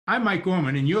I'm Mike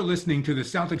Gorman, and you're listening to the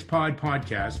Celtics Pod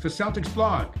podcast for Celtics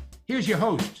Blog. Here's your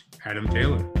host, Adam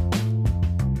Taylor.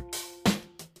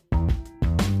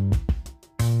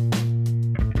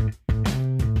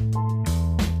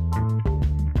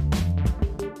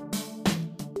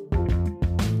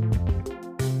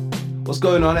 What's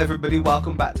going on, everybody?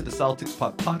 Welcome back to the Celtics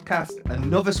Pod podcast.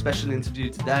 Another special interview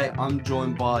today. I'm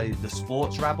joined by the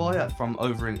sports rabbi from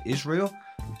over in Israel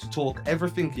to talk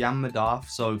everything Yam Madar.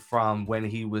 So from when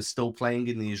he was still playing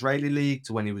in the Israeli league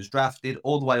to when he was drafted,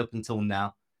 all the way up until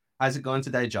now. How's it going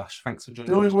today, Josh? Thanks for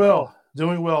joining us.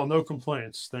 Doing well. No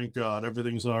complaints. Thank God.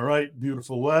 Everything's all right.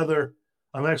 Beautiful weather.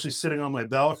 I'm actually sitting on my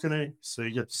balcony, so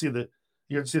you get to see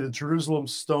the Jerusalem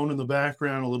stone in the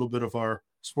background, a little bit of our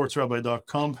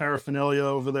sportsrabbi.com paraphernalia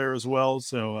over there as well.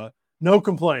 So no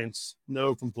complaints.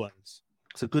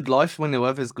 It's a good life when the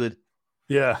weather's good.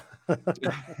 Yeah.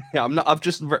 Yeah, I've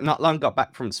just not long got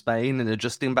back from Spain, and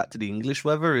adjusting back to the English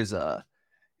weather is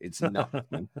it's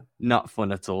not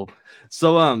fun at all.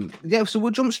 So so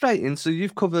we'll jump straight in. So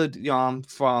you've covered Yam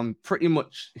from pretty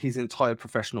much his entire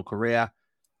professional career.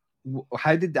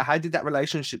 How did that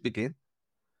relationship begin?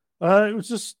 It was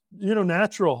just,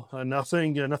 natural,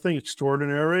 nothing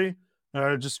extraordinary.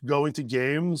 Just going to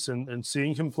games and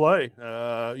seeing him play.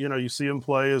 You see him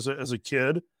play as a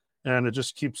kid, and it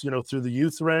just keeps, through the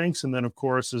youth ranks. And then, of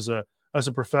course, as a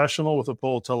professional with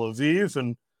Hapoel Tel Aviv,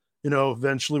 and,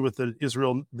 eventually with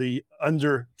the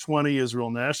under 20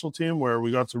 Israel national team, where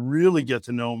we got to really get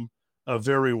to know him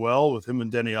very well with him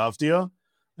and Denny Avdia.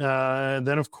 And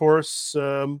then, of course,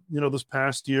 this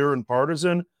past year in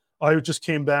Partizan, I just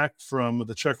came back from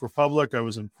the Czech Republic. I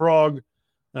was in Prague,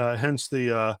 hence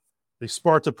the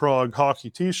Sparta Prague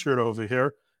hockey T-shirt over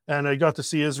here. And I got to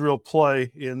see Israel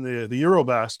play in the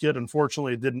Eurobasket.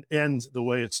 Unfortunately, it didn't end the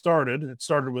way it started. It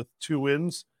started with 2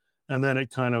 wins, and then it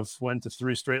kind of went to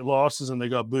 3 straight losses, and they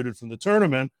got booted from the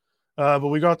tournament. But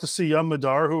we got to see Yam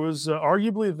Madar, who was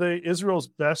arguably Israel's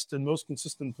best and most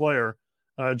consistent player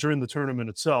during the tournament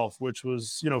itself, which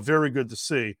was, very good to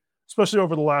see, especially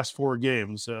over the last 4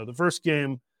 games. The first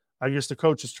game, I guess the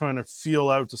coach is trying to feel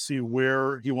out to see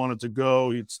where he wanted to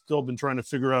go. He'd still been trying to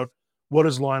figure out what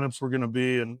his lineups were going to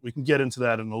be, and we can get into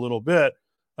that in a little bit.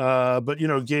 But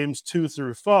games 2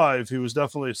 through 5, he was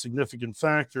definitely a significant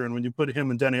factor. And when you put him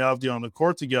and Denny Avdia on the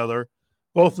court together,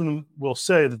 both of them will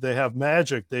say that they have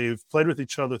magic. They've played with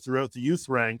each other throughout the youth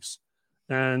ranks.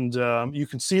 And you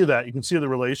can see that. You can see the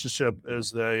relationship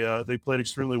as they played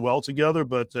extremely well together,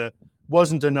 but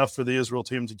wasn't enough for the Israel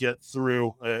team to get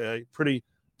through a pretty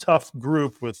tough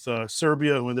group with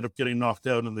Serbia, who ended up getting knocked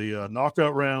out in the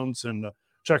knockout rounds, and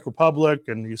Czech Republic.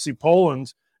 And you see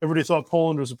Poland. Everybody thought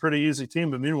Poland was a pretty easy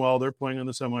team, but meanwhile, they're playing in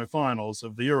the semifinals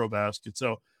of the Eurobasket.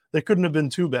 So they couldn't have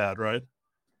been too bad, right?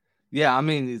 Yeah, I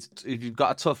mean, if you've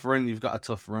got a tough run, you've got a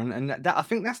tough run. And I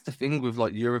think that's the thing with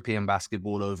like European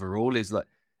basketball overall, is like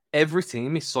every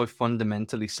team is so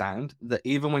fundamentally sound that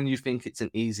even when you think it's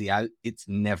an easy out, it's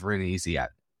never an easy out.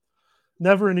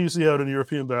 Never an easy out in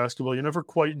European basketball. You never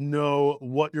quite know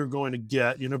what you're going to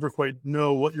get. You never quite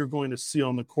know what you're going to see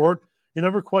on the court. You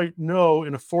never quite know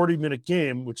in a 40-minute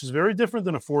game, which is very different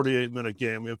than a 48-minute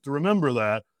game. You have to remember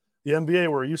that. The NBA,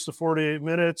 we're used to 48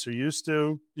 minutes, are used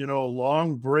to,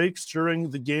 long breaks during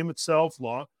the game itself,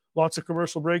 lots of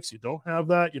commercial breaks. You don't have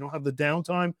that. You don't have the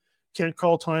downtime. Can't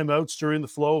call timeouts during the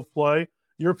flow of play.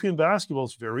 European basketball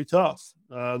is very tough.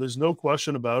 There's no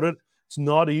question about it. It's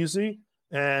not easy.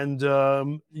 And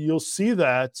you'll see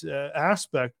that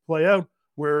aspect play out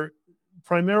where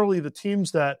primarily the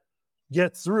teams that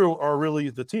get through are really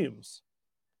the teams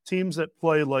that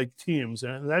play like teams.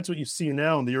 And that's what you see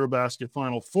now in the Eurobasket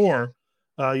Final Four.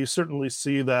 You certainly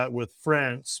see that with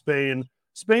France, Spain.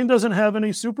 Spain doesn't have any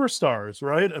superstars,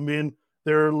 right? I mean,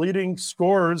 their leading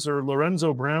scorers are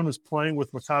Lorenzo Brown, who's playing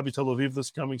with Maccabi Tel Aviv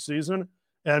this coming season,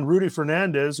 and Rudy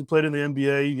Fernandez, who played in the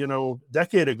NBA, a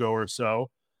decade ago or so.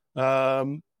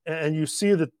 And you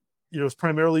see that, it's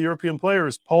primarily European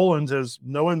players. Poland has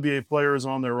no NBA players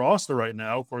on their roster right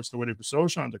now. Of course, they're waiting for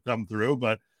Sochan to come through,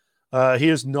 but he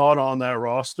is not on that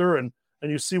roster. And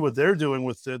you see what they're doing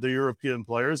with the European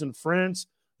players. In France,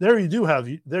 there you do have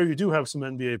some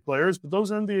NBA players, but those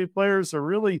NBA players are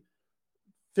really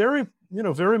very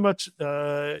much,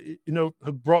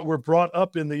 were brought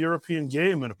up in the European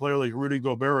game. And a player like Rudy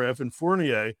Gobert, Evan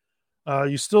Fournier,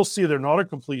 you still see they're not a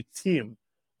complete team.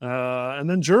 And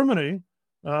then Germany,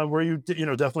 where you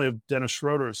definitely have Dennis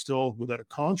Schroeder still without a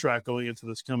contract going into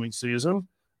this coming season,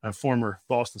 a former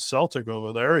Boston Celtic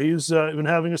over there. He's been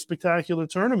having a spectacular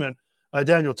tournament.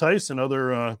 Daniel Theis,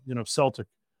 another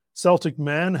Celtic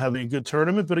man, having a good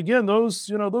tournament. But again, those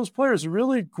players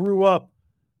really grew up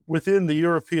within the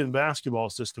European basketball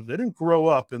system. They didn't grow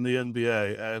up in the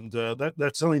NBA, and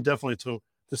that's something definitely to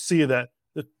see that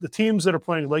the teams that are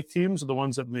playing like teams are the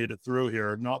ones that made it through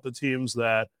here, not the teams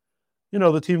that,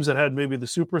 the teams that had maybe the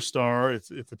superstar,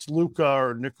 if it's Luka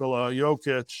or Nikola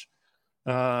Jokic,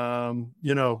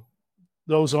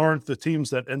 those aren't the teams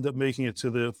that end up making it to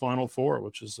the Final Four,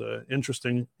 which is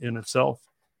interesting in itself.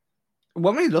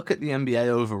 When we look at the NBA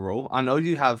overall, I know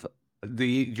you have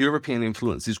the European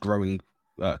influence is growing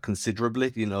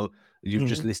considerably. You've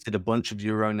just listed a bunch of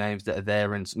Euro names that are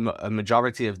there, and a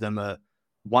majority of them are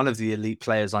one of the elite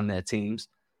players on their teams.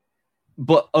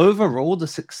 But overall, the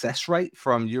success rate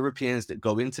from Europeans that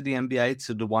go into the NBA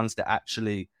to the ones that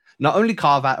actually not only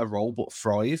carve out a role, but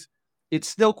thrive, it's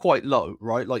still quite low,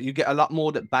 right? Like, you get a lot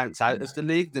more that bounce out of the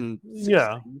league than...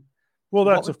 Yeah. Well,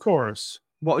 that's of course.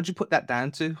 What would you put that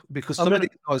down to? Because some of these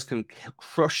guys can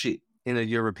crush it in a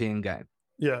European game.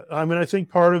 Yeah. I mean, I think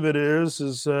part of it is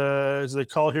as they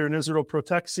call here in Israel,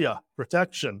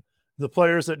 protection. The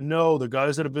players that know, the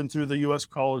guys that have been through the U.S.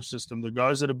 college system, the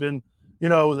guys that have been,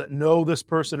 that know this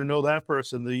person and know that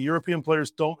person. The European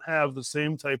players don't have the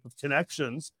same type of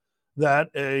connections that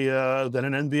an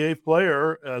NBA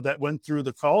player that went through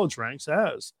the college ranks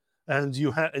has. And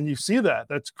you see that.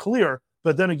 That's clear.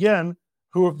 But then again,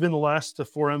 who have been the last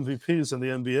 4 MVPs in the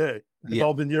NBA? They've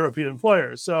all been European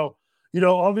players. So,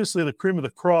 obviously the cream of the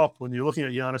crop when you're looking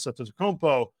at Giannis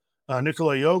Antetokounmpo,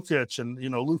 Nikola Jokic, and,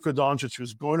 Luka Doncic,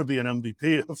 who's going to be an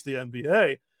MVP of the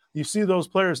NBA, you see those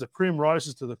players, the cream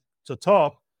rises to the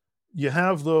top. You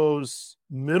have those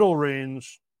middle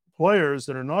range players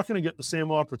that are not going to get the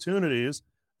same opportunities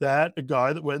that a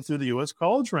guy that went through the U.S.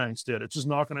 college ranks did. It's just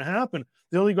not going to happen.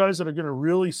 The only guys that are going to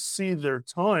really see their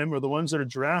time are the ones that are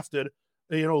drafted,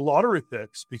 lottery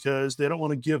picks, because they don't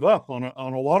want to give up on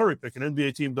a lottery pick. An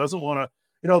NBA team doesn't want to,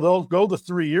 they'll go the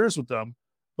 3 years with them,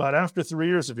 but after 3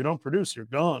 years, if you don't produce, you're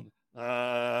gone.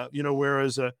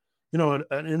 Whereas an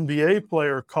NBA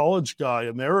player, college guy,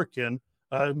 American,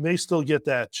 may still get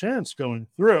that chance going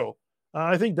through.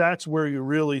 I think that's where you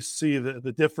really see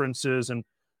the differences. And,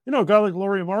 a guy like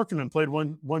Lauri Markkanen played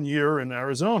one year in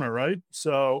Arizona, right?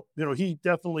 So, he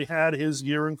definitely had his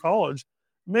year in college,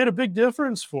 made a big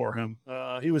difference for him.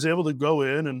 He was able to go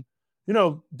in and,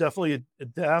 definitely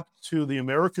adapt to the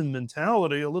American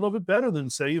mentality a little bit better than,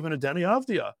 say, even a Deni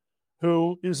Avdija,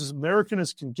 who is as American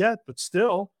as can get, but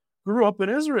still grew up in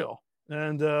Israel.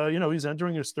 And, he's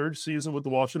entering his 3rd season with the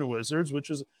Washington Wizards, which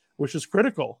is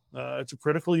critical. It's a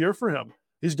critical year for him.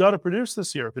 He's got to produce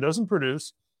this year. If he doesn't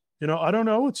produce, I don't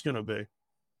know what's going to be.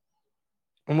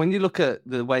 And when you look at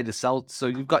the way the Celtics, so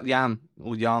you've got Yam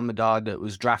Madar that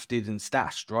was drafted and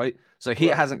stashed, right? So he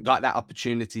hasn't got that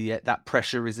opportunity yet. That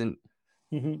pressure isn't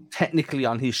technically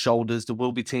on his shoulders. There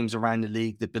will be teams around the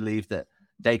league that believe that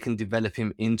they can develop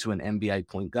him into an NBA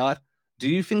point guard. Do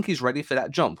you think he's ready for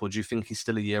that jump, or do you think he's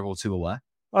still a year or two away?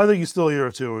 I think he's still a year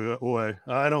or two away.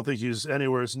 I don't think he's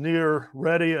anywhere near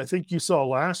ready. I think you saw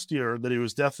last year that he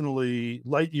was definitely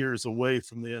light years away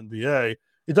from the NBA.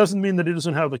 It doesn't mean that he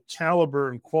doesn't have the caliber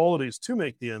and qualities to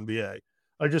make the NBA.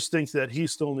 I just think that he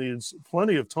still needs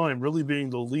plenty of time, really being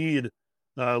the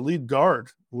lead guard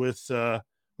with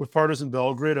Partizan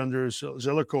Belgrade under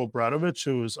Zeljko Obradović,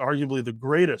 who is arguably the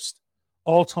greatest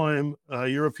all-time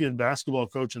European basketball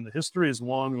coach in the history. Has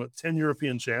won 10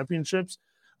 European championships.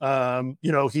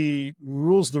 He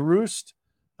rules the roost.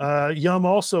 Yam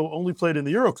also only played in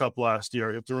the Euro Cup last year.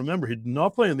 You have to remember, he did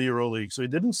not play in the Euro League, so he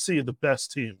didn't see the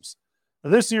best teams. Now,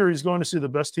 this year, he's going to see the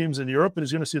best teams in Europe, and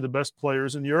he's going to see the best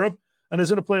players in Europe, and he's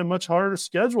going to play a much harder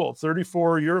schedule,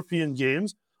 34 European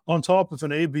games on top of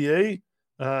an ABA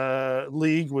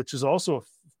league, which is also a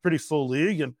pretty full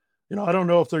league. And, I don't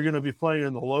know if they're going to be playing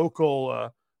in the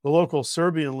local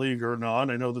Serbian league or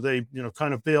not. I know that they,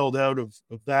 kind of bailed out of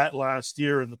that last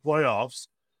year in the playoffs.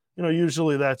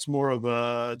 Usually that's more of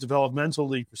a developmental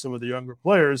league for some of the younger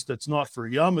players. That's not for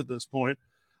Yam at this point.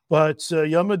 But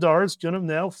Yam Madar is going to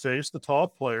now face the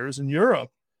top players in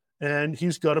Europe, and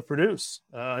he's got to produce.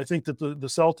 I think that the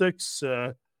Celtics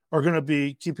are going to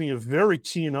be keeping a very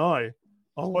keen eye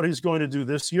on what he's going to do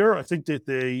this year. I think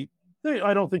that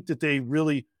I don't think that they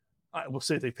really, I will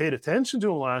say they paid attention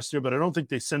to him last year, but I don't think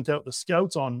they sent out the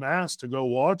scouts en masse to go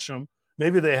watch him.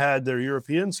 Maybe they had their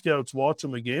European scouts watch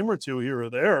him a game or two here or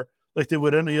there, like they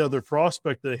would any other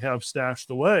prospect they have stashed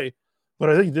away. But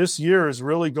I think this year is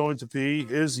really going to be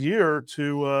his year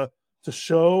to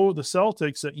show the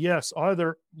Celtics that, yes,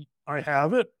 either I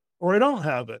have it or I don't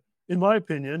have it. In my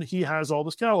opinion, he has all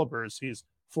the calibers. He's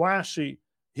flashy.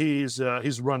 He's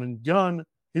run and gun.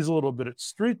 He's a little bit of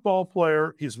street ball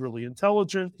player. He's really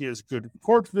intelligent. He has good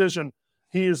court vision.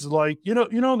 He is like, in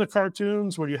the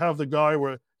cartoons where you have the guy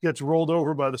where gets rolled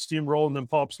over by the steamroll and then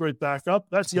pops right back up.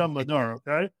 That's Yam Madar,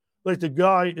 okay? Like the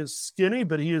guy is skinny,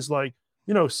 but he is like,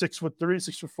 6'3",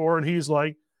 6'4", and he's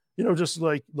like, just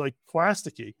like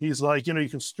plasticky. He's like, you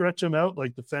can stretch him out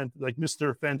like like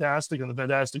Mr. Fantastic and the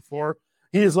Fantastic Four.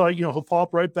 He is like, he'll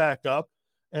pop right back up,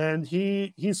 and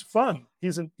he's fun.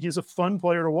 He's a fun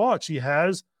player to watch. He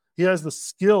has the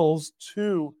skills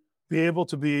to be able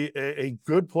to be a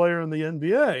good player in the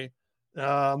NBA.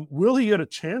 Will he get a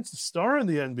chance to star in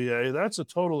the NBA? That's a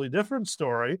totally different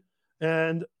story.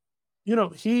 And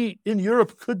he in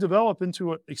Europe could develop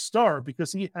into a star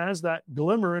because he has that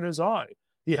glimmer in his eye.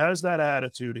 He has that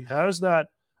attitude. He has that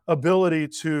ability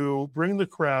to bring the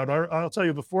crowd. I'll tell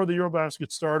you, before the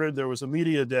Eurobasket started, there was a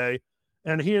media day,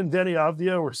 and he and Deni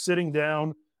Avdija were sitting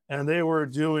down, and they were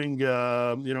doing,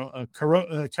 a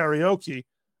karaoke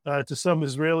to some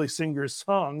Israeli singer's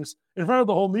songs in front of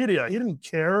the whole media. He didn't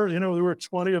care. There were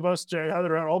 20 of us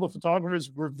gathered around. All the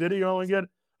photographers were videoing it.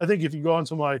 I think if you go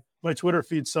onto my Twitter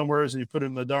feed somewhere and you put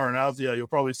in Madar and Avdija, you'll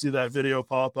probably see that video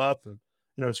pop up. And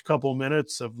it's a couple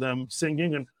minutes of them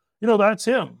singing, and that's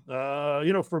him.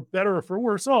 For better or for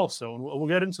worse, also. And we'll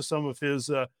get into some of his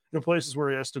places where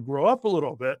he has to grow up a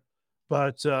little bit.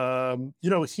 But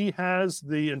he has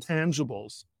the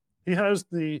intangibles. He has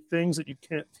the things that you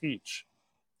can't teach,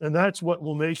 and that's what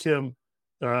will make him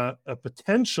a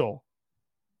potential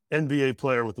NBA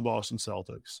player with the Boston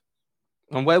Celtics.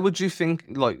 And where would you think,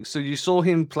 so you saw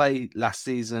him play last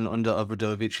season under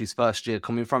Obradovic, his first year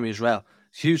coming from Israel,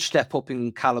 huge step up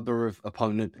in caliber of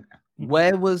opponent.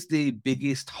 Where was the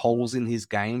biggest holes in his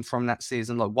game from that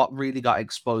season? What really got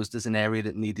exposed as an area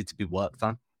that needed to be worked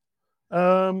on?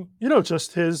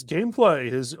 Just his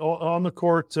gameplay, his on the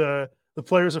court, the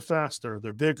players are faster,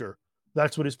 they're bigger.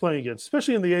 That's what he's playing against,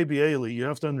 especially in the ABA league. You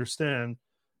have to understand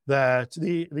that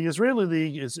the Israeli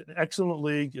league is an excellent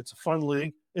league. It's a fun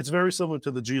league. It's very similar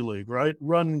to the G League, right?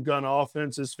 Run and gun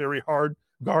offense is very hard,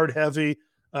 guard heavy,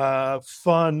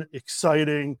 fun,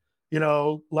 exciting,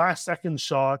 last second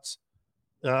shots.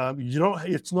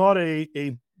 It's not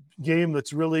a game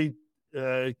that's really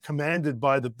commanded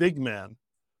by the big man.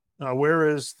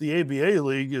 Whereas the ABA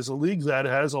league is a league that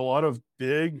has a lot of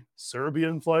big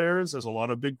Serbian players, has a lot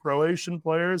of big Croatian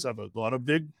players, have a lot of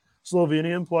big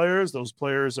Slovenian players. Those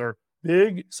players are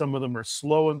big. Some of them are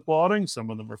slow and plodding. Some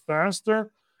of them are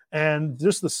faster. And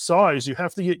just the size, you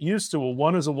have to get used to. A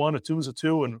 1 is a 1, a 2 is a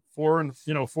 2, and 4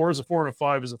 is a 4, and a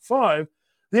 5 is a 5.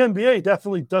 The NBA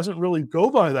definitely doesn't really go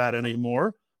by that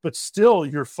anymore. But still,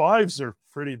 your 5s are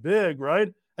pretty big,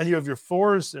 right? And you have your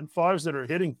 4s and 5s that are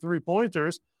hitting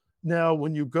 3-pointers. Now,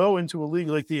 when you go into a league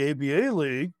like the ABA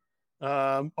league,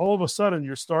 all of a sudden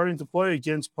you're starting to play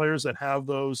against players that have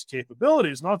those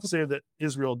capabilities. Not to say that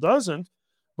Israel doesn't,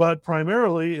 but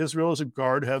primarily Israel is a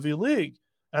guard-heavy league.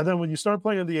 And then when you start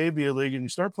playing in the ABA league and you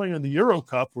start playing in the Euro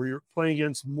Cup, where you're playing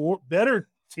against better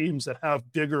teams that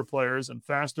have bigger players and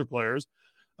faster players,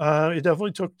 it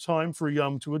definitely took time for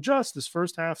Yam to adjust. This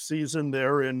first half season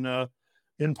there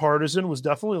in Partizan was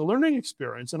definitely a learning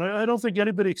experience. And I don't think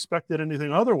anybody expected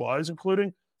anything otherwise,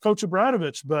 including Coach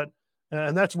Obradovic.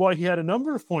 And that's why he had a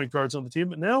number of point guards on the team.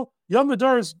 But now Yam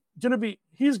Madar is going to be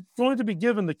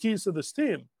given the keys to this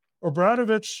team.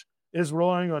 Obradovic is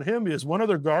relying on him. He has one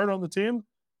other guard on the team.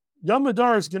 Yam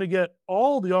Madar is going to get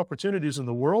all the opportunities in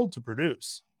the world to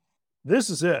produce. This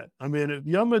is it. I mean, if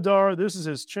Yam Madar, this is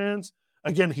his chance.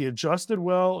 Again, he adjusted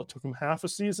well. It took him half a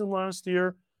season last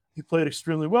year. He played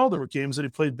extremely well. There were games that he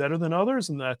played better than others,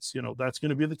 and that's going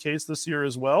to be the case this year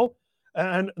as well.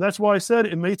 And that's why I said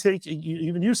it may take,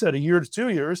 even you said, a year to 2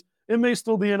 years. It may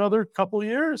still be another couple of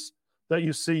years that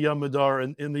you see Yam Madar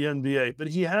in the NBA. But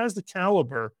he has the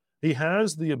caliber. He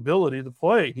has the ability to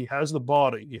play. He has the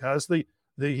body. He has the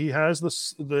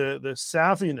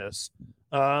savviness.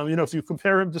 If you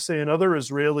compare him to, say, another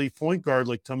Israeli point guard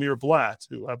like Tamir Blatt,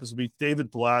 who happens to be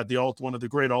David Blatt, one of the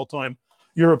great all-time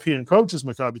European coaches,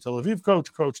 Maccabi Tel Aviv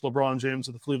coach LeBron James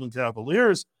of the Cleveland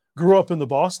Cavaliers, grew up in the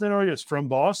Boston area, is from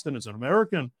Boston, is an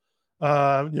American.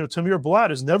 Tamir Blatt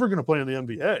is never going to play in the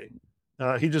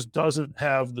NBA. He just doesn't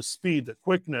have the speed, the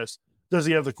quickness. Does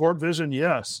he have the court vision?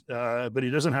 Yes, but he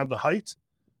doesn't have the height.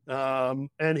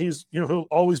 And he'll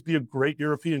always be a great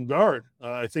European guard.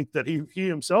 I think that he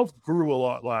himself grew a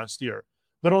lot last year,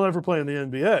 but he'll never play in the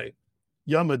NBA.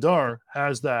 Yam Madar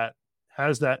has that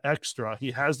extra.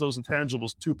 He has those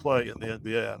intangibles to play in the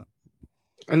NBA.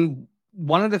 And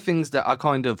one of the things that I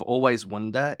kind of always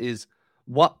wonder is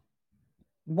what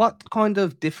kind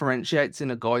of differentiates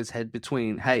in a guy's head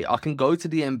between, hey, I can go to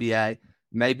the NBA,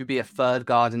 maybe be a third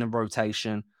guard in a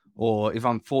rotation, or if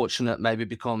I'm fortunate, maybe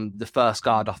become the first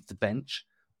guard off the bench,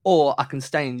 or I can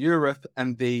stay in Europe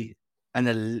and be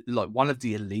like one of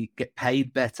the elite, get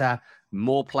paid better,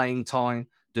 more playing time.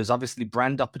 There's obviously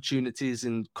brand opportunities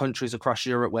in countries across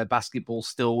Europe where basketball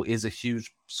still is a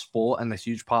huge sport and a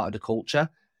huge part of the culture.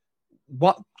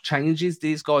 What changes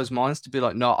these guys' minds to be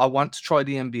like, no, I want to try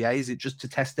the NBA? Is it just to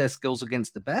test their skills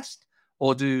against the best?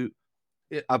 Or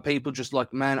are people just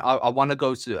like, man, I want to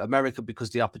go to America because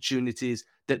the opportunities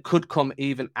that could come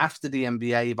even after the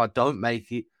NBA, if I don't make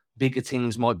it, bigger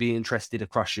teams might be interested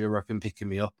across Europe in picking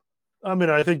me up? I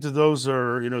mean, I think that those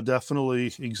are,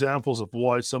 definitely examples of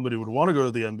why somebody would want to go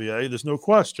to the NBA. There's no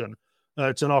question.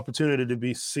 It's an opportunity to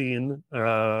be seen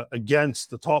against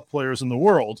the top players in the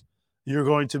world. You're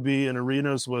going to be in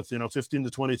arenas with, 15 to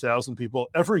 20,000 people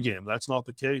every game. That's not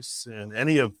the case in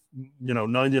any of,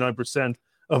 99%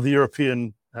 of the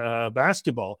European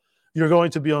basketball. You're going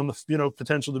to be on the,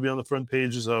 potential to be on the front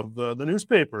pages of the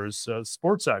newspapers,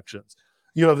 sports sections.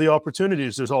 You have the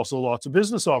opportunities. There's also lots of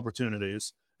business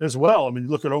opportunities as well. I mean,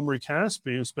 look at Omri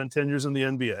Caspi, who spent 10 years in the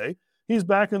NBA. He's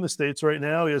back in the States right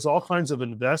now. He has all kinds of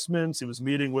investments. He was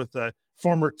meeting with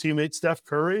former teammate Steph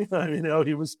Curry. I mean,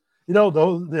 he was,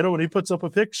 when he puts up a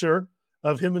picture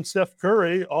of him and Steph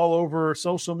Curry all over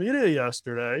social media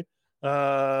yesterday,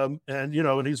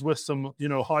 and he's with some,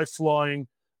 high flying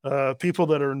people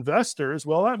that are investors.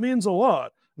 Well, that means a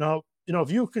lot. Now, if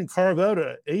you can carve out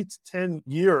an 8-10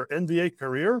 year NBA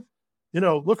career,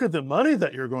 look at the money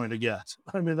that you're going to get.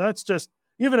 I mean, that's just,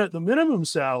 even at the minimum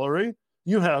salary,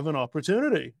 you have an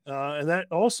opportunity. And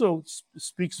that also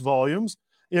speaks volumes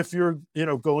if you're,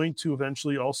 going to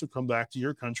eventually also come back to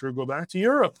your country or go back to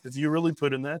Europe, if you really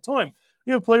put in that time.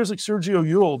 You have players like Sergio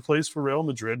Llull, who plays for Real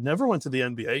Madrid, never went to the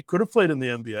NBA, could have played in the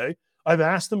NBA. I've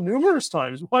asked him numerous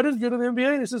times, why did you go to the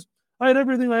NBA? And he says, I had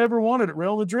everything I ever wanted at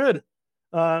Real Madrid.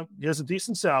 He has a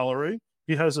decent salary.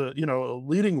 He has a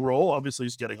leading role. Obviously,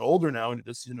 he's getting older now, and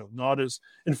it's not as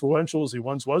influential as he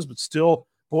once was. But still,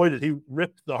 boy, did he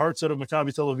rip the hearts out of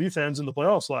Maccabi Tel Aviv fans in the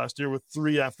playoffs last year with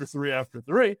 3 after 3 after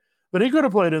 3. But he could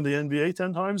have played in the NBA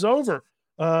 10 times over.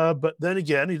 But then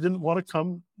again, he didn't want to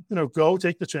come, go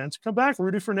take the chance to come back.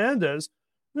 Rudy Fernandez,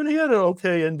 he had an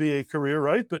okay NBA career,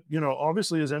 right? But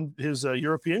obviously his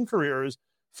European career is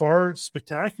far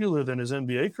spectacular than his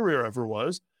NBA career ever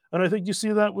was. And I think you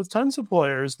see that with tons of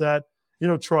players that,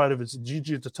 tried. If it's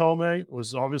Gigi Tatome,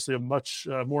 was obviously a much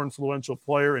more influential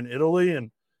player in Italy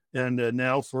and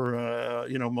now for,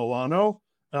 Milano.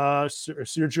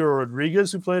 Sergio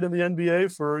Rodriguez, who played in the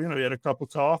NBA for, he had a cup of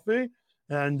coffee.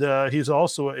 And he's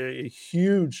also a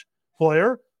huge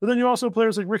player. But then you also have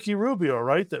players like Ricky Rubio,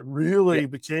 right, that really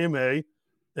became a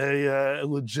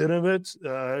legitimate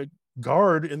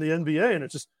guard in the NBA. And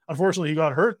it just, unfortunately, he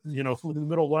got hurt, in the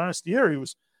middle of last year.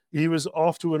 He was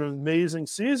off to an amazing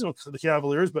season for the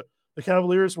Cavaliers, but the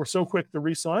Cavaliers were so quick to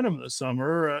re-sign him this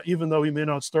summer, even though he may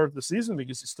not start the season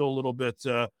because he's still a little bit,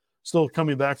 still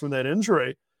coming back from that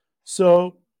injury.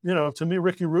 So, to me,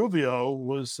 Ricky Rubio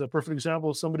was a perfect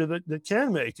example of somebody that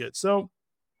can make it. So,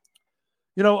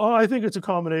 I think it's a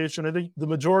combination. I think the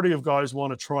majority of guys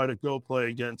want to try to go play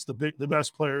against the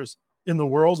best players in the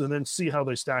world and then see how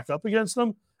they stack up against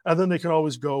them. And then they can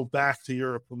always go back to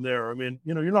Europe from there. I mean,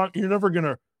 you're never going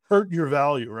to hurt your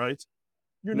value, right?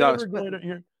 You're never going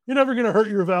to hurt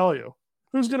your value.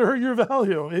 Who's going to hurt your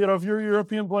value? If you're a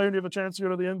European player and you have a chance to go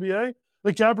to the NBA,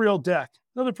 like Gabriel Deck,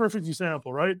 another perfect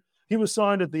example, right? He was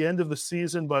signed at the end of the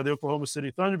season by the Oklahoma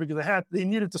City Thunder because they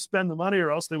needed to spend the money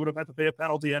or else they would have had to pay a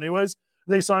penalty anyways.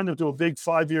 They signed him to a big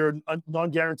 5-year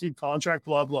non-guaranteed contract,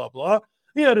 blah, blah, blah.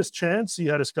 He had his chance. He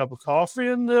had his cup of coffee,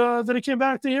 and then he came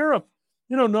back to Europe.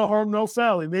 No harm, no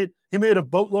foul. He made a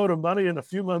boatload of money in a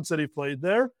few months that he played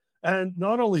there. And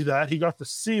not only that, he got to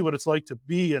see what it's like to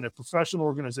be in a professional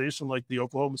organization like the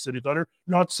Oklahoma City Thunder.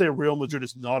 Not to say Real Madrid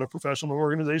is not a professional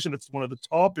organization. It's one of the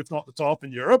top, if not the top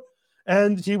in Europe.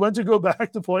 And he went to go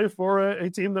back to play for a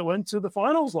team that went to the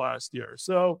finals last year.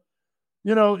 So,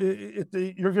 you're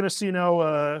going to see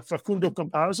now Facundo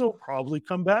Campazzo probably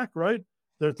come back, right?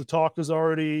 The talk is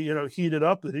already, heated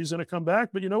up that he's going to come back.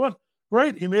 But you know what?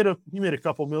 Great. He made a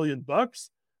couple $1 million,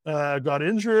 got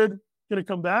injured, going to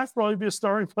come back, probably be a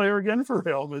starting player again for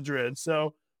Real Madrid.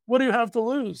 So what do you have to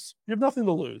lose? You have nothing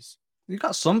to lose. You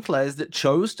got some players that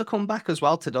chose to come back as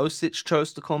well. Tadosic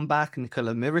chose to come back.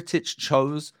 Nikola Mirotic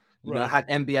chose, had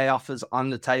NBA offers on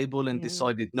the table and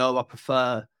decided, no, I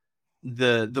prefer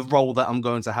the role that I'm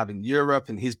going to have in Europe.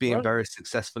 And he's being very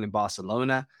successful in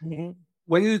Barcelona. Mm-hmm.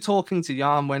 When you're talking to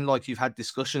Jan, when you've had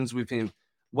discussions with him,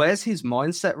 where's his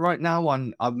mindset right now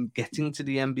on getting to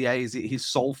the NBA? Is it his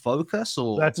sole focus,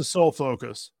 or that's a sole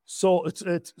focus?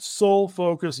 It's sole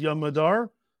focus. Jan Madar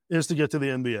is to get to the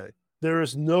NBA. There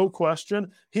is no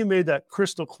question. He made that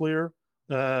crystal clear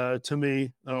to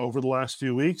me over the last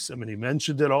few weeks. I mean, he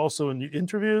mentioned it also in the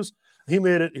interviews. He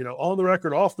made it, on the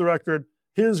record, off the record.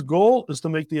 His goal is to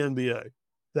make the NBA.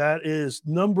 That is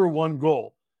number one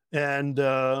goal. And,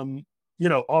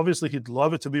 obviously he'd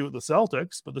love it to be with the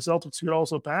Celtics, but the Celtics could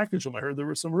also package him. I heard there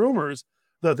were some rumors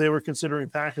that they were considering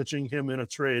packaging him in a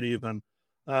trade even.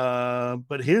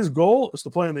 But his goal is to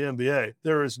play in the NBA.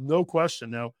 There is no question.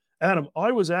 Now, Adam,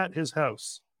 I was at his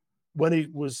house when he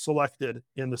was selected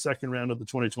in the second round of the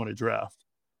 2020 draft.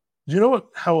 Do you know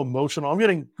how emotional? I'm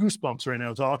getting goosebumps right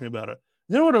now talking about it.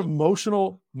 You know what an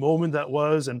emotional moment that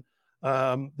was? And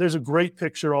there's a great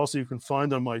picture also you can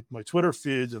find on my Twitter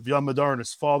feeds of Yam Madar and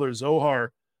his father,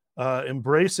 Zohar,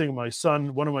 embracing my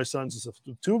son. One of my sons,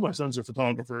 two of my sons are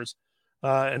photographers.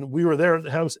 And we were there at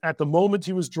the house at the moment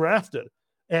he was drafted.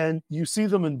 And you see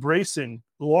them embracing,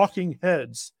 locking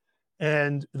heads.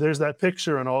 And there's that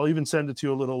picture, and I'll even send it to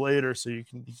you a little later so you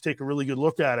can take a really good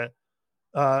look at it.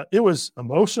 It was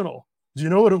emotional. Do you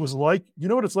know what it was like? You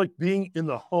know what it's like being in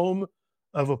the home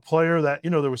of a player that,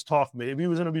 there was talk maybe he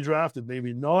was going to be drafted,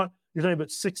 maybe not. You're talking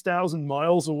about 6,000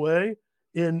 miles away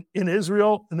in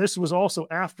Israel. And this was also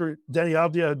after Deni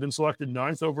Avdija had been selected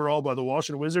 9th overall by the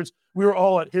Washington Wizards. We were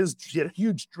all he had a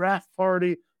huge draft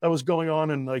party that was going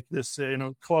on in like this,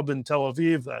 club in Tel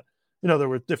Aviv that, there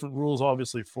were different rules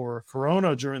obviously for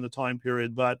Corona during the time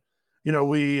period, but,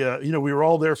 we were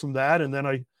all there from that. And then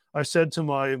I said to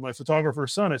my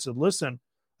photographer's son, I said, listen,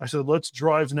 let's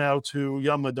drive now to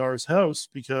Yam Madar's house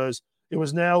because it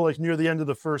was now like near the end of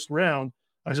the first round.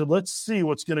 I said, let's see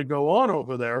what's going to go on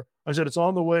over there. I said, it's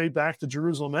on the way back to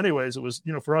Jerusalem anyways. It was,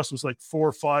 for us, it was like 4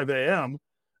 or 5 a.m.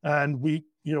 And we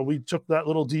took that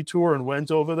little detour and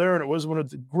went over there. And it was one of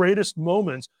the greatest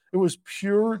moments. It was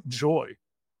pure joy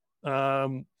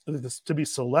to be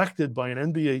selected by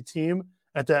an NBA team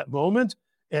at that moment.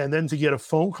 And then to get a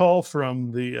phone call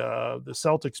from the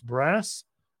Celtics brass.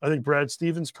 I think Brad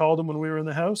Stevens called him when we were in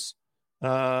the house.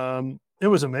 It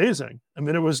was amazing. I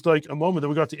mean, it was like a moment that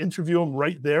we got to interview him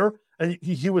right there. And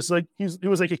he was like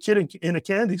a kid in a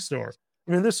candy store.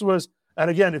 I mean, this was, and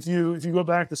again, if you go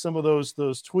back to some of those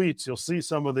tweets, you'll see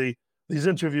some of these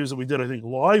interviews that we did, I think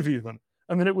live even.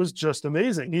 I mean, it was just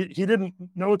amazing. He didn't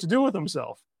know what to do with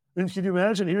himself. I mean, can you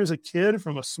imagine? He was a kid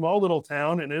from a small little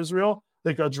town in Israel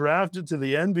that got drafted to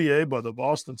the NBA by the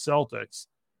Boston Celtics.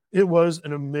 It was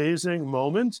an amazing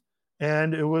moment.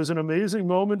 And it was an amazing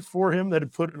moment for him that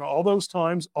had put in all those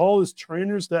times, all his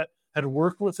trainers that had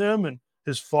worked with him and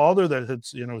his father that had,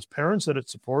 his parents that had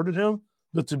supported him.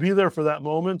 But to be there for that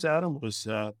moment, Adam, was,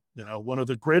 one of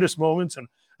the greatest moments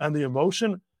and the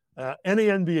emotion. Any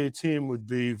NBA team would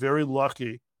be very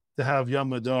lucky to have Yam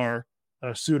Madar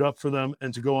suit up for them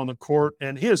and to go on the court.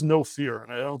 And he has no fear.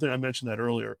 And I don't think I mentioned that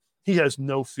earlier. He has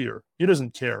no fear. He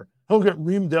doesn't care. He'll get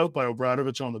reamed out by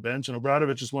Obradovic on the bench. And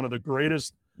Obradovic is one of the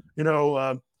greatest,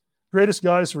 greatest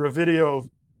guys for a video of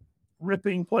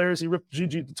ripping players. He ripped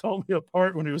Gigi Datomi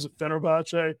apart when he was at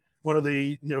Fenerbahce, one of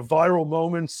the viral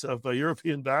moments of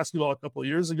European basketball a couple of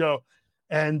years ago.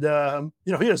 And,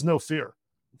 he has no fear.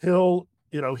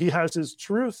 He has his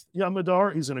truth, Yam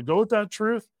Madar. He's going to go with that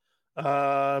truth.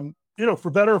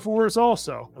 For better or for worse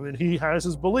also. I mean, he has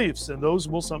his beliefs, and those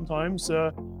will sometimes,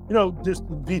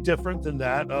 just be different than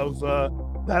that of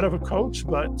a coach.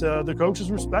 But the coaches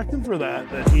respect him for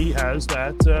that he has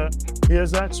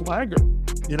that swagger.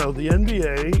 The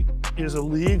NBA is a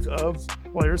league of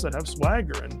players that have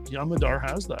swagger, and Yam Madar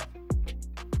has that.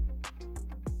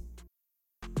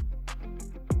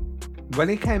 When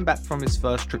he came back from his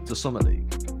first trip to Summer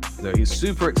League, he's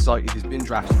super excited. He's been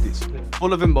drafted. It's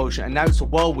full of emotion, and now it's a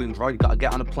whirlwind, right? You got to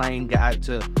get on a plane, get out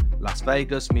to Las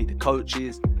Vegas, meet the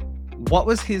coaches. What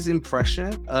was his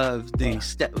impression of the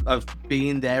step of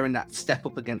being there and that step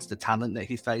up against the talent that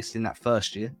he faced in that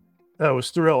first year? That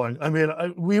was thrilling. I mean,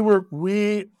 we were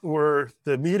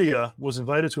the media was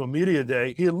invited to a media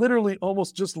day. He had literally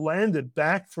almost just landed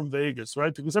back from Vegas,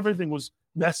 right? Because everything was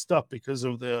messed up because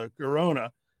of the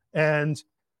corona. And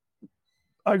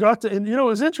I got to, and it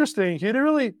was interesting. He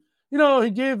really,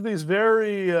 he gave these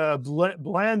very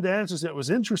bland answers. It was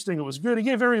interesting. It was good. He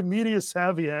gave very media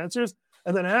savvy answers.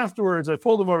 And then afterwards, I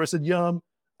pulled him over. I said, Yum,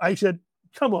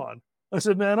 come on. I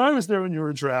said, man, I was there when you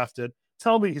were drafted.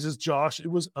 Tell me. He says, Josh,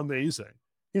 it was amazing.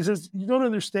 He says, you don't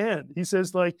understand. He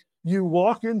says, like, you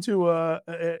walk into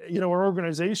an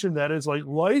organization that is like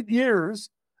light years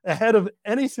ahead of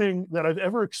anything that I've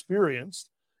ever experienced.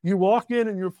 You walk in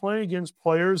and you're playing against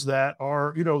players that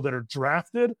are, that are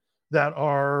drafted, that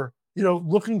are,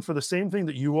 looking for the same thing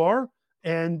that you are.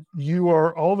 And you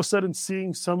are all of a sudden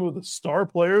seeing some of the star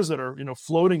players that are,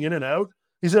 floating in and out.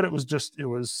 He said it was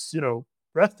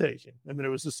breathtaking. I mean, it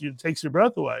was just, it takes your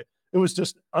breath away. it was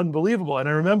just unbelievable. And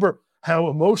I remember how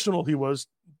emotional he was.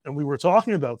 And we were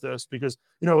talking about this because,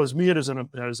 as me as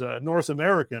a North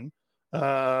American,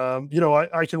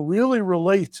 I can really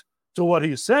relate to what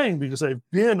he's saying because I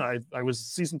was a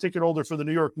season ticket holder for the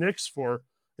New York Knicks for,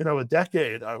 a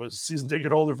decade. I was a season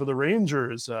ticket holder for the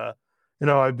Rangers.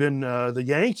 I've been the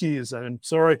Yankees. And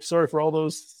sorry for all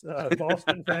those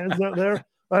Boston fans out there.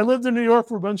 I lived in New York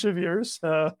for a bunch of years.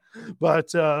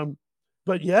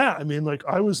 But yeah, I mean, like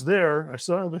I was there. I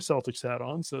still have my Celtics hat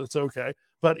on, so it's okay.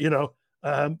 But,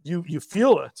 you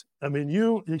feel it. I mean,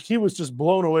 he was just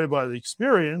blown away by the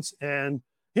experience, and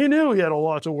he knew he had a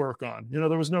lot to work on.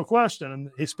 There was no question. And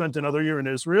he spent another year in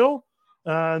Israel,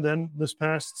 and then this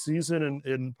past season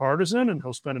in Partizan, and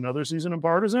he'll spend another season in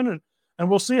Partizan, and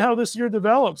we'll see how this year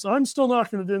develops. I'm still not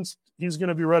convinced he's going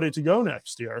to be ready to go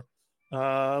next year.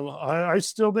 I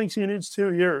still think he needs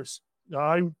 2 years.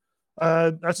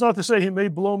 That's not to say he may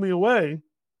blow me away,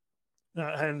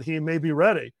 and he may be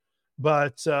ready,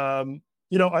 but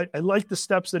I like the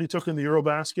steps that he took in the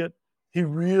Eurobasket. He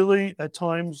really, at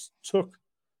times, took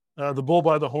the bull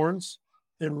by the horns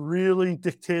and really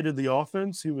dictated the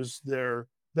offense. He was their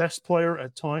best player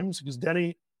at times because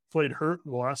Denny played hurt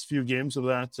in the last few games of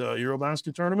that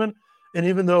Eurobasket tournament. And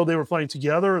even though they were playing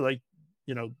together,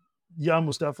 Yam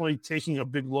was definitely taking a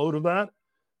big load of that.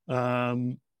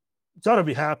 Got to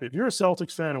be happy. If you're a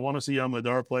Celtics fan and want to see Yam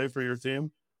Madar play for your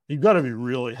team, you've got to be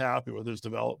really happy with his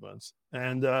developments.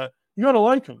 And you got to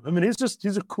like him. I mean,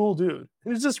 he's a cool dude.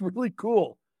 He's just really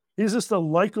cool. He's just a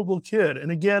likable kid.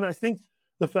 And again, I think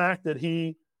the fact that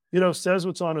he, says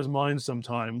what's on his mind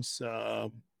sometimes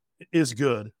is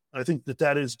good. I think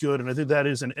that is good. And I think that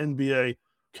is an NBA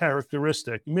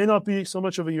characteristic. It may not be so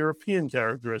much of a European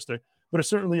characteristic, but it's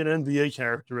certainly an NBA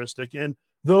characteristic. And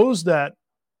those that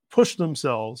push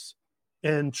themselves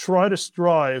and try to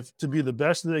strive to be the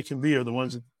best that they can be are the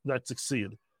ones that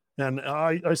succeed. And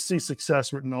I see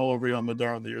success written all over Yam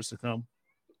Madar in the years to come.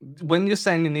 When you're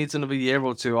saying he needs another year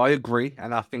or two, I agree.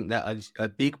 And I think that a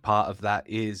big part of that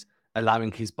is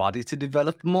allowing his body to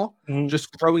develop more,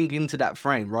 just growing into that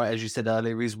frame, right? As you said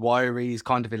earlier, he's wiry, he's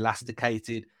kind of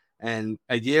elasticated. And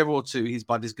a year or two, his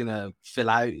body's going to fill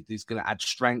out. He's going to add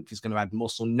strength. He's going to add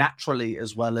muscle naturally,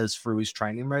 as well as through his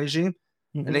training regime.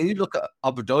 Mm-hmm. And then you look at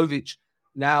Obradovic.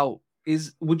 Now,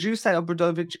 would you say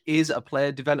Obradovic is a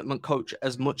player development coach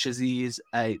as much as he is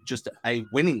just a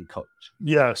winning coach?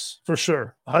 Yes, for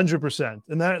sure. 100%.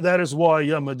 And that is why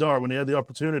Yam Madar, when he had the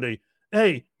opportunity,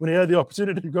 when he had the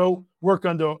opportunity to go work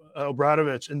under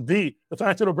Obradovic, and B, the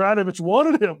fact that Obradovic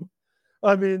wanted him.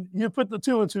 I mean, you put the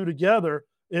two and two together,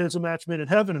 and it's a match made in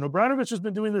heaven. And Obradovic has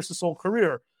been doing this his whole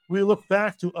career. We look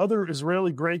back to other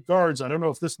Israeli great guards. I don't know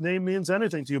if this name means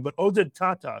anything to you, but Oded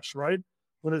Katash, right?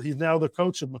 He's now the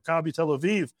coach of Maccabi Tel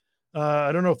Aviv.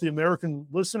 I don't know if the American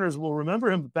listeners will remember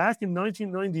him. But back in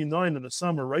 1999 in the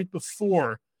summer, right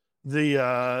before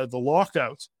the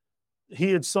lockout,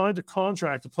 he had signed a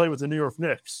contract to play with the New York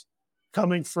Knicks,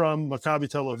 coming from Maccabi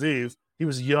Tel Aviv. He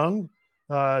was young,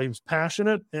 he was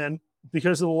passionate, and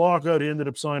because of the lockout, he ended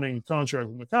up signing a contract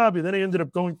with Maccabi. Then he ended up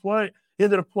He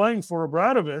ended up playing for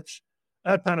Obradovic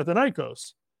at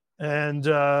Panathinaikos. And,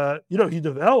 he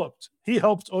developed. He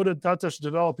helped Oded Katash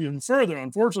develop even further.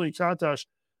 Unfortunately, Katash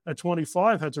at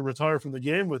 25 had to retire from the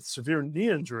game with severe knee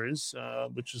injuries,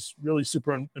 which is really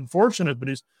super unfortunate. But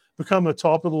he's become a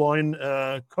top-of-the-line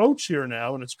coach here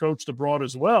now, and it's coached abroad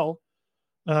as well.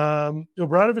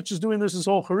 Obradovic is doing this his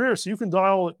whole career, so you can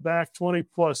dial it back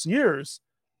 20-plus years,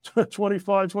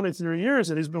 25, 23 years,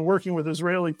 and he's been working with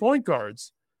Israeli point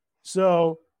guards.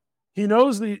 So he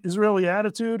knows the Israeli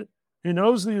attitude. He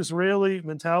knows the Israeli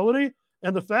mentality.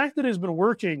 And the fact that he's been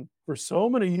working for so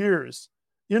many years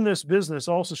in this business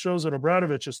also shows that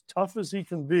Obradovic, as tough as he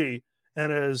can be,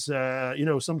 and as,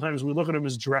 sometimes we look at him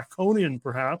as draconian,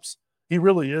 perhaps, he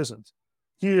really isn't.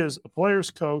 He is a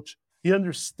player's coach. He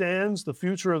understands the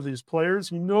future of these players.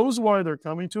 He knows why they're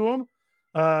coming to him.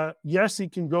 Yes, he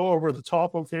can go over the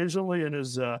top occasionally in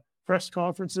his press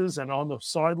conferences and on the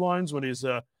sidelines when he's,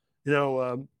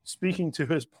 speaking to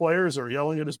his players or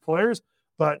yelling at his players.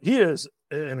 But he is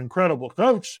an incredible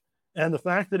coach. And the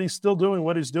fact that he's still doing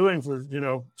what he's doing for,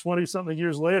 20-something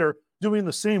years later, doing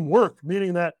the same work,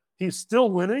 meaning that he's still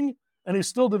winning and he's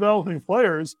still developing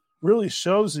players, really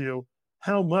shows you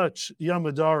how much Yam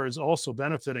Madar is also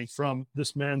benefiting from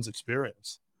this man's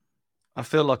experience. I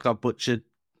feel like I butchered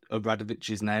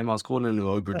Obradovic's name. I was calling him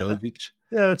Obradovic.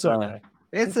 Yeah, it's okay.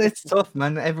 It's tough,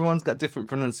 man. Everyone's got different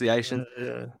pronunciation.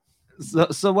 Yeah.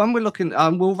 So when we're looking,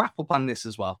 we'll wrap up on this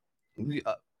as well.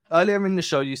 Earlier in the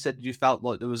show, you said you felt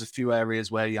like there was a few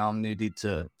areas where Yam needed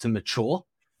to mature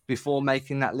before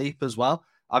making that leap as well.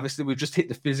 Obviously, we've just hit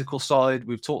the physical side.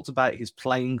 We've talked about his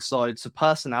playing side. So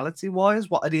personality-wise,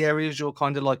 what are the areas you're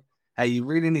kind of like, hey, you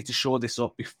really need to shore this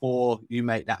up before you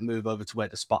make that move over to where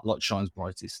the spotlight shines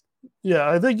brightest? Yeah,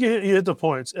 I think you hit the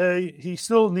points. He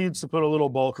still needs to put a little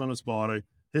bulk on his body.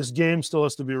 His game still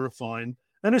has to be refined,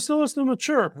 and it still has to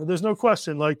mature. There's no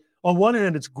question. Like, on one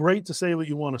hand, it's great to say what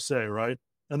you want to say, right?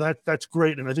 And that's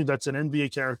great. And I think that's an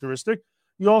NBA characteristic.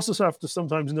 You also have to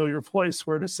sometimes know your place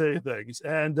where to say things,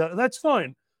 and that's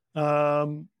fine.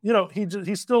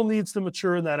 He still needs to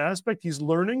mature in that aspect. He's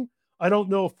learning. I don't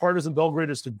know if Partizan Belgrade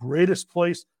is the greatest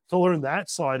place to learn that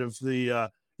side of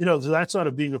that side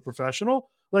of being a professional.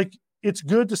 Like, it's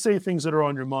good to say things that are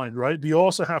on your mind, right? But you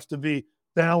also have to be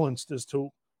balanced as to,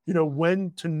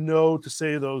 when to know to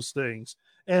say those things.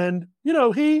 And,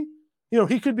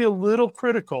 he could be a little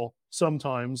critical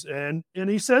sometimes, and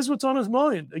he says what's on his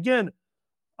mind. Again,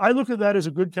 I look at that as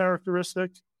a good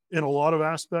characteristic in a lot of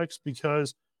aspects,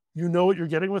 because you know what you're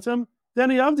getting with him.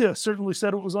 Deni Avdija certainly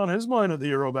said what was on his mind at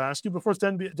the Eurobasket. Before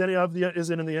Deni Avdija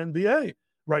isn't in the NBA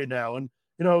right now. And,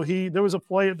 there was a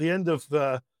play at the end of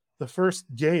the first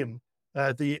game,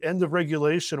 at the end of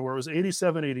regulation, where it was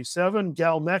 87-87.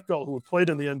 Gal Mekdal, who had played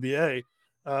in the NBA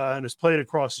and has played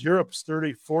across Europe, is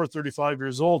 34, 35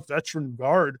 years old, veteran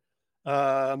guard.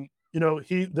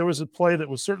 There was a play that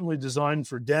was certainly designed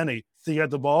for Deni. He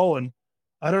had the ball, and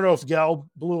I don't know if Gal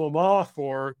blew him off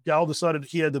or Gal decided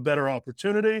he had the better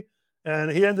opportunity,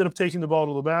 and he ended up taking the ball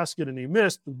to the basket, and he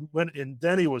missed. And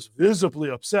Deni was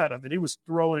visibly upset. I mean, he was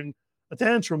throwing a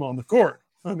tantrum on the court.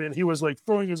 I mean, he was like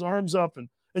throwing his arms up, and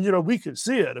we could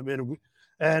see it. I mean,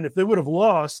 and if they would have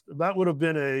lost, that would have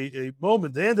been a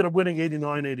moment. They ended up winning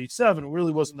 89-87. It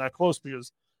really wasn't that close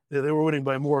because they were winning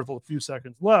by more with a few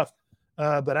seconds left.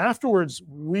 But afterwards,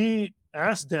 we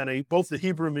asked Deni, both the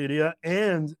Hebrew media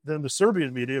and then the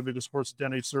Serbian media, because of course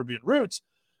Deni's Serbian roots,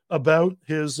 about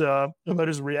his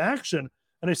reaction.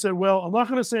 And he said, well, I'm not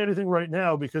going to say anything right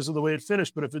now because of the way it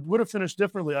finished, but if it would have finished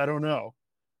differently, I don't know.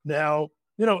 Now,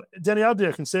 Deni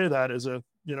Avdija can say that as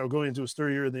going into his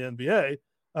third year in the NBA.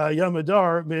 Yam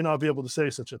Madar may not be able to say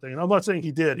such a thing. And I'm not saying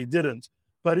he didn't,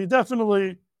 but he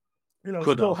definitely,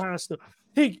 still has to.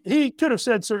 He could have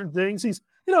said certain things.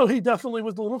 He definitely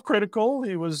was a little critical.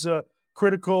 He was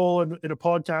critical in a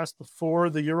podcast before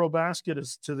the Eurobasket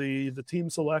as to the team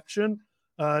selection.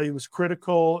 He was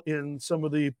critical in some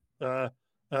of the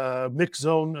mixed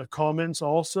zone comments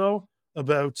also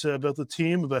about the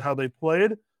team, about how they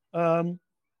played.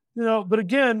 But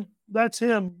again, that's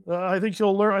him. I think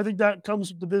he'll learn. I think that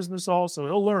comes with the business also.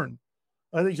 He'll learn.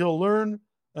 I think he'll learn.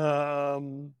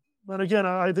 And again,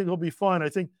 I think he'll be fine. I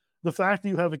think the fact that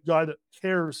you have a guy that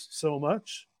cares so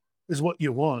much is what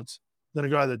you want than a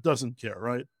guy that doesn't care,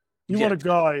 right? You want a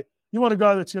guy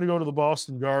that's going to go to the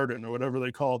Boston Garden or whatever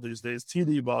they call it these days,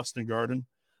 TD Boston Garden.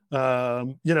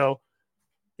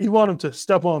 You want him to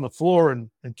step on the floor and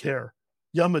care.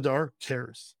 Yam Madar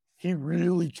cares. He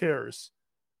really cares.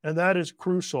 And that is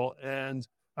crucial. And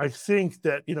I think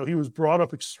that, he was brought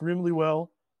up extremely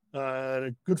well,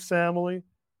 a good family,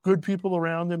 good people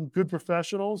around him, good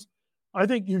professionals. I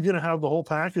think you're going to have the whole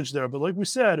package there. But like we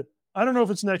said, I don't know if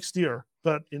it's next year,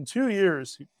 but in 2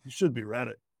 years, he should be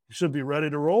ready. He should be ready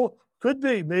to roll. Could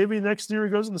be. Maybe next year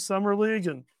he goes in the summer league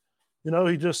and,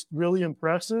 he just really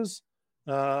impresses.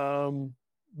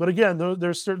 But again,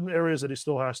 there's certain areas that he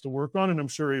still has to work on, and I'm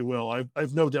sure he will.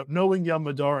 I've no doubt. Knowing Yam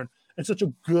Madar and such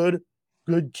a good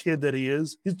kid that he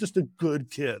is, he's just a good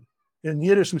kid. In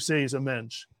Yiddish, we say he's a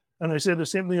mensch. And I say the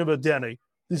same thing about Deni.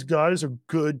 These guys are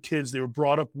good kids. They were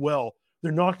brought up well.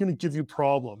 They're not going to give you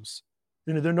problems.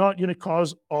 They're not going to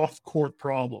cause off-court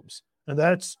problems. And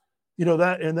that's,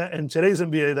 that in today's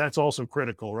NBA, that's also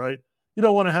critical, right? You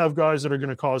don't want to have guys that are going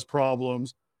to cause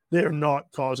problems. They are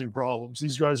not causing problems.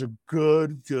 These guys are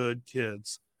good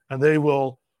kids. And they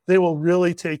will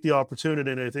really take the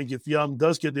opportunity. And I think if Yam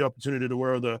does get the opportunity to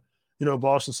wear the,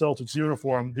 Boston Celtics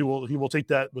uniform, he will take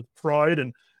that with pride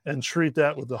and treat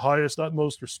that with the highest,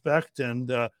 utmost respect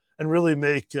and really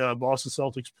make Boston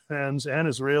Celtics fans and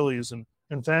Israelis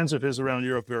and fans of his around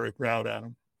Europe very proud at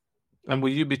him. And will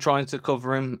you be trying to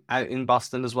cover him out in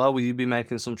Boston as well? Will you be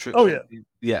making some trips? Oh, yeah.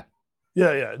 Yeah.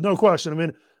 Yeah. No question. I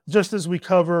mean, just as we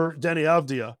cover Deni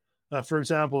Avdija, for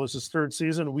example, it's his third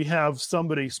season, we have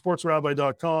somebody,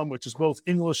 sportsrabbi.com, which is both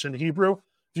English and Hebrew.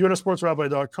 If you go to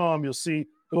sportsrabbi.com, you'll see,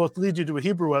 it will lead you to a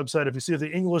Hebrew website. If you see the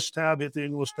English tab, hit the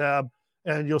English tab,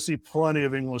 and you'll see plenty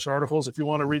of English articles. If you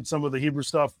want to read some of the Hebrew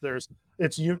stuff, there's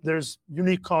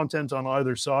unique content on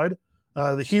either side.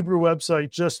 The Hebrew website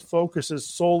just focuses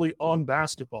solely on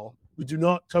basketball. We do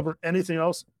not cover anything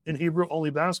else in Hebrew, only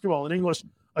basketball. In English,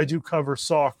 I do cover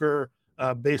soccer,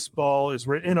 baseball,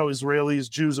 Israelis,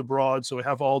 Jews abroad. So we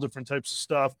have all different types of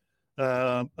stuff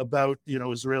about,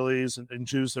 Israelis and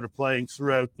Jews that are playing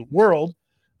throughout the world.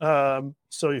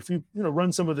 So if you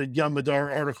run some of the Yam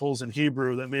Madar articles in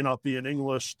Hebrew that may not be in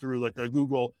English through like a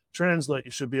Google Translate,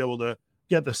 you should be able to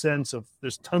get the sense of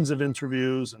there's tons of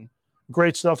interviews and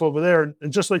great stuff over there.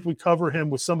 And just like we cover him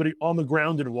with somebody on the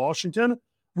ground in Washington,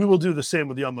 we will do the same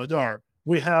with Yam Madar.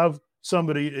 We have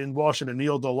somebody in Washington,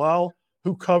 Neil Dalal,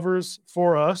 who covers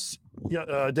for us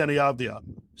Deni Avdia.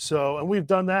 So, and we've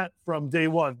done that from day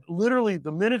one. Literally,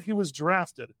 the minute he was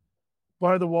drafted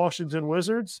by the Washington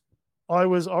Wizards, I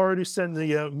was already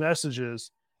sending out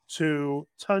messages to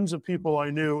tons of people I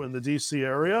knew in the DC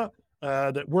area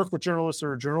that work with journalists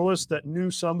or journalists that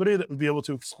knew somebody that would be able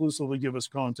to exclusively give us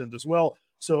content as well.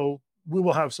 So we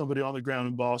will have somebody on the ground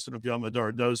in Boston if Yam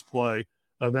Madar does play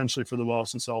eventually for the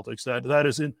Boston Celtics. That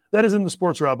is in the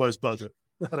Sports Rabbi's budget,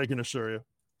 that I can assure you.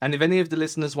 And if any of the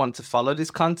listeners want to follow this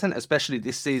content, especially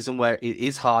this season where it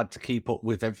is hard to keep up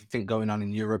with everything going on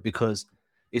in Europe because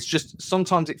it's just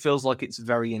sometimes it feels like it's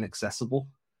very inaccessible,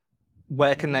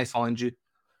 where can they find you?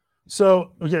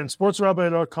 So again,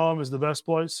 sportsrabbi.com is the best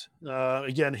place.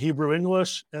 Again, Hebrew,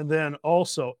 English, and then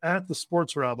also at the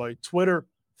Sports Rabbi, Twitter,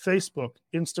 Facebook,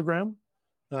 Instagram.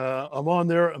 I'm on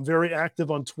there. I'm very active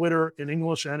on Twitter in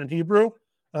English and in Hebrew.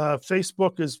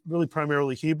 Facebook is really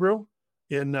primarily Hebrew.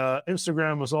 In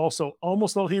Instagram is also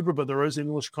almost all Hebrew, but there is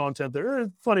English content there. There's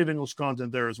plenty of English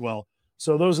content there as well.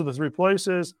 So those are the three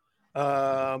places.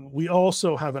 We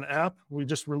also have an app. We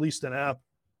just released an app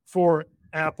for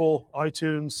Apple,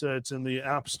 iTunes. It's in the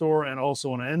App Store and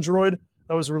also on Android.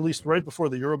 That was released right before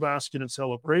the Eurobasket and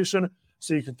celebration.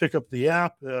 So you can pick up the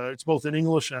app. It's both in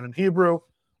English and in Hebrew.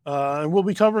 And we'll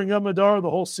be covering Yam Madar the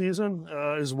whole season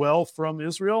as well from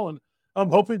Israel. And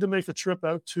I'm hoping to make a trip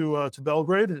out to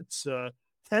Belgrade. It's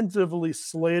tentatively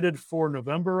slated for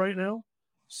November right now.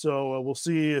 So we'll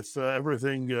see if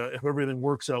everything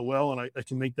works out well and I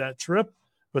can make that trip.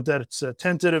 But that's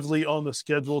tentatively on the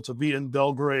schedule to be in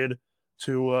Belgrade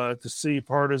to see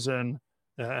Partizan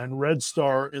and Red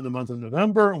Star in the month of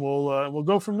November. And we'll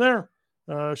go from there.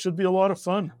 Should be a lot of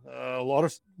fun, a lot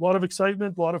of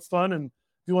excitement, a lot of fun. And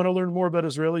if you want to learn more about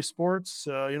Israeli sports,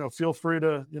 feel free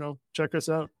to check us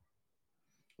out.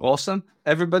 Awesome,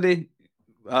 everybody.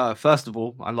 First of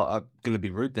all, I'm going to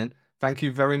be rude then. Thank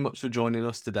you very much for joining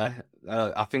us today.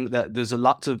 I think that there's a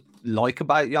lot to like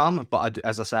about Yam, but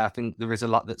as I say, I think there is a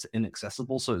lot that's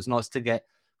inaccessible. So it's nice to get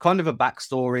kind of a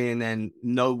backstory and then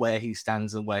know where he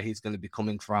stands and where he's going to be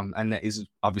coming from. And that is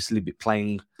obviously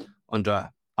playing under,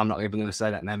 I'm not even going to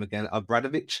say that name again,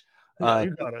 Obradovic. Yeah,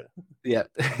 you got it. Yeah,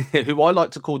 who I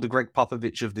like to call the Greg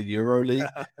Popovich of the EuroLeague.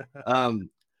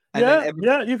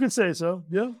 Yeah, you could say so.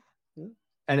 Yeah.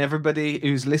 And everybody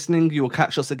who's listening, you'll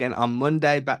catch us again on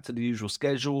Monday, back to the usual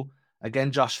schedule.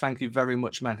 Again, Josh, thank you very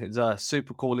much, man. It's a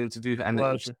super cool interview. And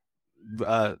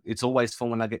it's always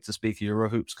fun when I get to speak Euro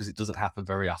hoops because it doesn't happen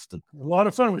very often. A lot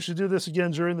of fun. We should do this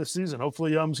again during the season.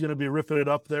 Hopefully, Yam's going to be ripping it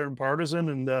up there in Partizan,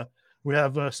 and we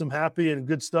have some happy and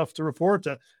good stuff to report.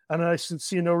 And I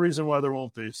see no reason why there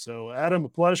won't be. So, Adam, a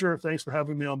pleasure. Thanks for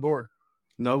having me on board.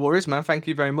 No worries, man. Thank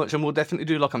you very much. And we'll definitely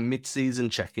do like a mid-season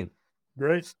check-in.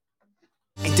 Great.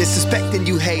 Ain't disrespecting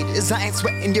you haters, I ain't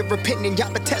sweating your opinion.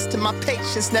 Y'all been testing my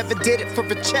patience, never did it for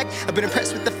a check. I've been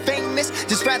impressed with the famous,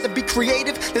 just rather be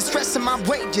creative than stressing my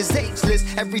wages ageless.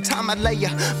 Every time I lay a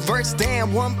verse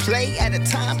down, one play at a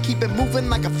time, keep it moving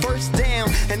like a first down.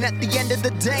 And at the end of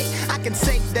the day, I can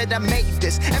say that I made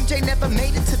this. MJ never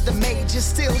made it to the majors,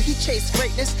 still he chased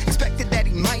greatness, expected that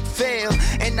he might fail,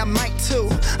 and I might too.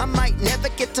 I might never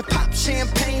get to pop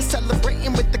champagne,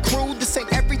 celebrating with the crew. This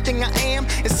ain't everything I am,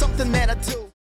 it's something that I do.